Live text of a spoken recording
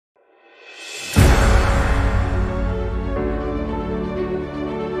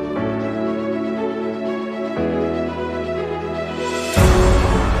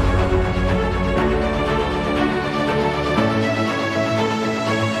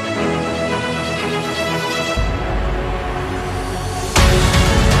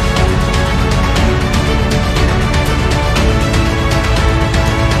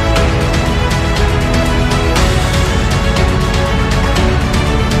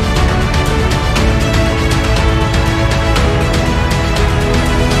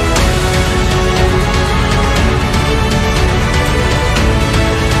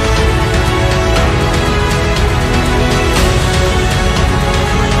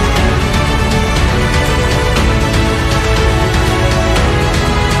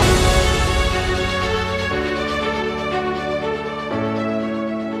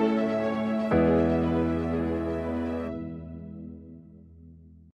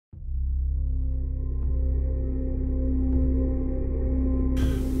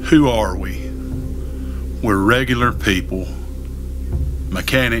Who are we? We're regular people,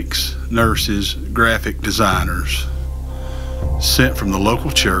 mechanics, nurses, graphic designers, sent from the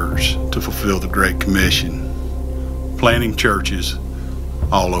local church to fulfill the Great Commission, planting churches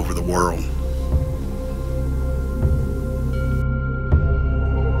all over the world.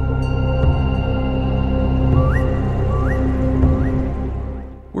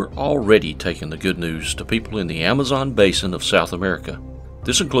 We're already taking the good news to people in the Amazon basin of South America.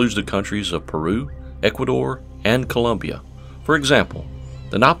 This includes the countries of Peru, Ecuador, and Colombia. For example,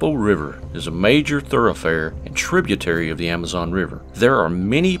 the Napo River is a major thoroughfare and tributary of the Amazon River. There are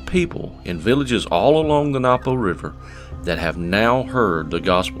many people in villages all along the Napo River that have now heard the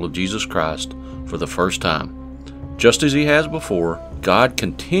gospel of Jesus Christ for the first time. Just as He has before, God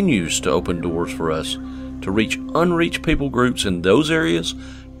continues to open doors for us to reach unreached people groups in those areas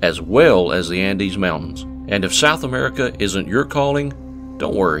as well as the Andes Mountains. And if South America isn't your calling,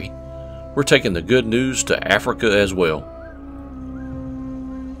 don't worry. We're taking the good news to Africa as well.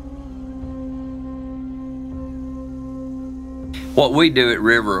 What we do at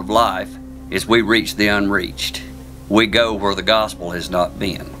River of Life is we reach the unreached. We go where the gospel has not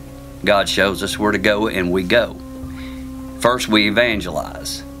been. God shows us where to go, and we go. First, we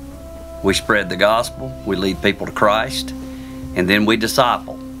evangelize. We spread the gospel, we lead people to Christ, and then we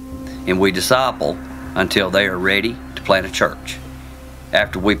disciple. And we disciple until they are ready to plant a church.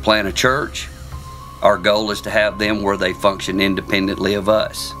 After we plant a church, our goal is to have them where they function independently of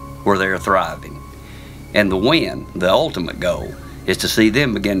us, where they are thriving. And the ultimate goal, is to see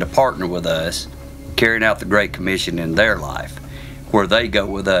them begin to partner with us, carrying out the Great Commission in their life, where they go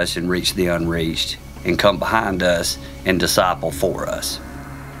with us and reach the unreached and come behind us and disciple for us.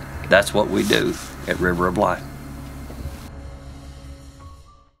 That's what we do at River of Life.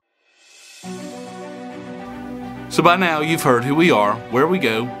 So by now you've heard who we are, where we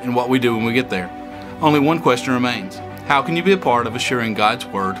go, and what we do when we get there. Only one question remains. How can you be a part of assuring God's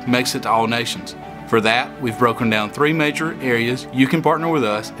Word makes it to all nations? For that, we've broken down 3 major areas you can partner with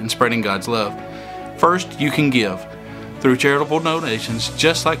us in spreading God's love. First, you can give. Through charitable donations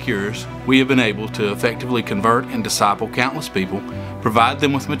just like yours, we have been able to effectively convert and disciple countless people, provide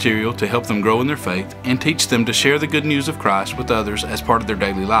them with material to help them grow in their faith, and teach them to share the good news of Christ with others as part of their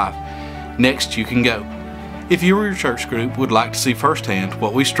daily life. Next, you can go. If you or your church group would like to see firsthand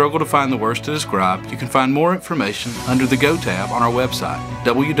what we struggle to find the words to describe, you can find more information under the Go tab on our website,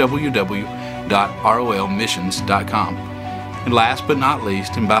 www.rolmissions.com. And last but not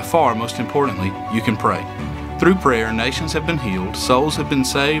least, and by far most importantly, you can pray. Through prayer, nations have been healed, souls have been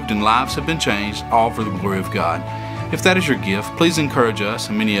saved, and lives have been changed, all for the glory of God. If that is your gift, please encourage us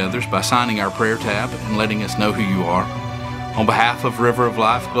and many others by signing our prayer tab and letting us know who you are. On behalf of River of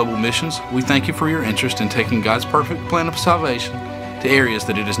Life Global Missions, we thank you for your interest in taking God's perfect plan of salvation to areas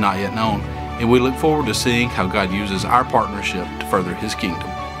that it is not yet known, and we look forward to seeing how God uses our partnership to further His kingdom.